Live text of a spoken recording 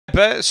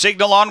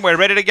Signal on, we're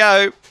ready to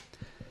go.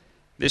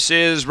 This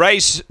is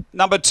race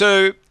number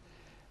 2.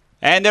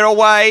 And they're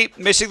away,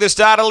 missing the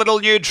start a little.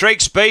 New Trick,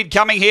 speed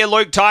coming here.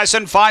 Luke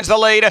Tyson finds the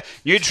lead.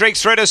 New Trick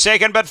through to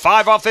second, but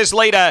 5 off this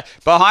leader.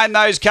 Behind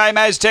those came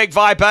Aztec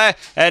Viper.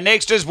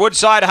 Next is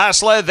Woodside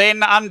Hustler,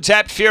 then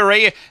Untapped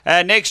Fury.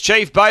 Next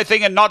Chief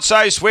Bothing and Not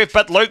So Swift,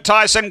 but Luke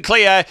Tyson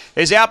clear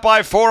is out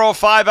by 4 or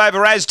 5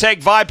 over Aztec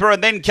Viper,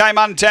 and then came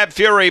Untapped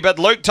Fury, but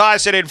Luke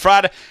Tyson in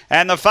front,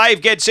 and the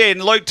fave gets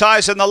in. Luke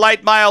Tyson, the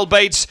late male,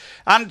 beats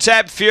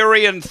Untapped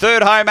Fury, and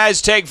third home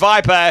Aztec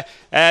Viper.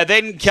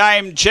 Then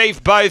came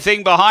Chief Bothing,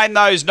 behind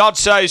those Not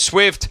So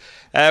Swift,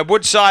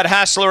 Woodside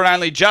Hustler, and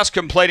only just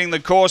completing the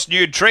course,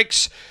 New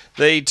Tricks.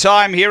 The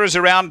time here is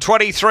around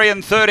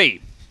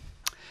 23:30.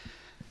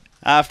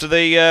 After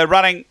the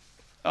running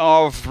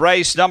of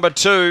race number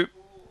 2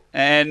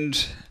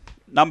 and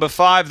number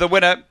 5, the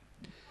winner,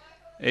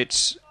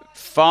 it's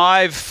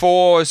 5,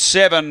 4,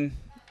 7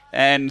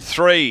 and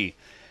 3.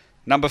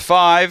 Number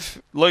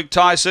 5, Luke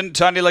Tyson,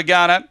 Tony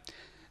Lagana.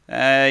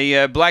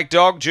 A black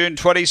dog, June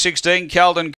 2016, Calden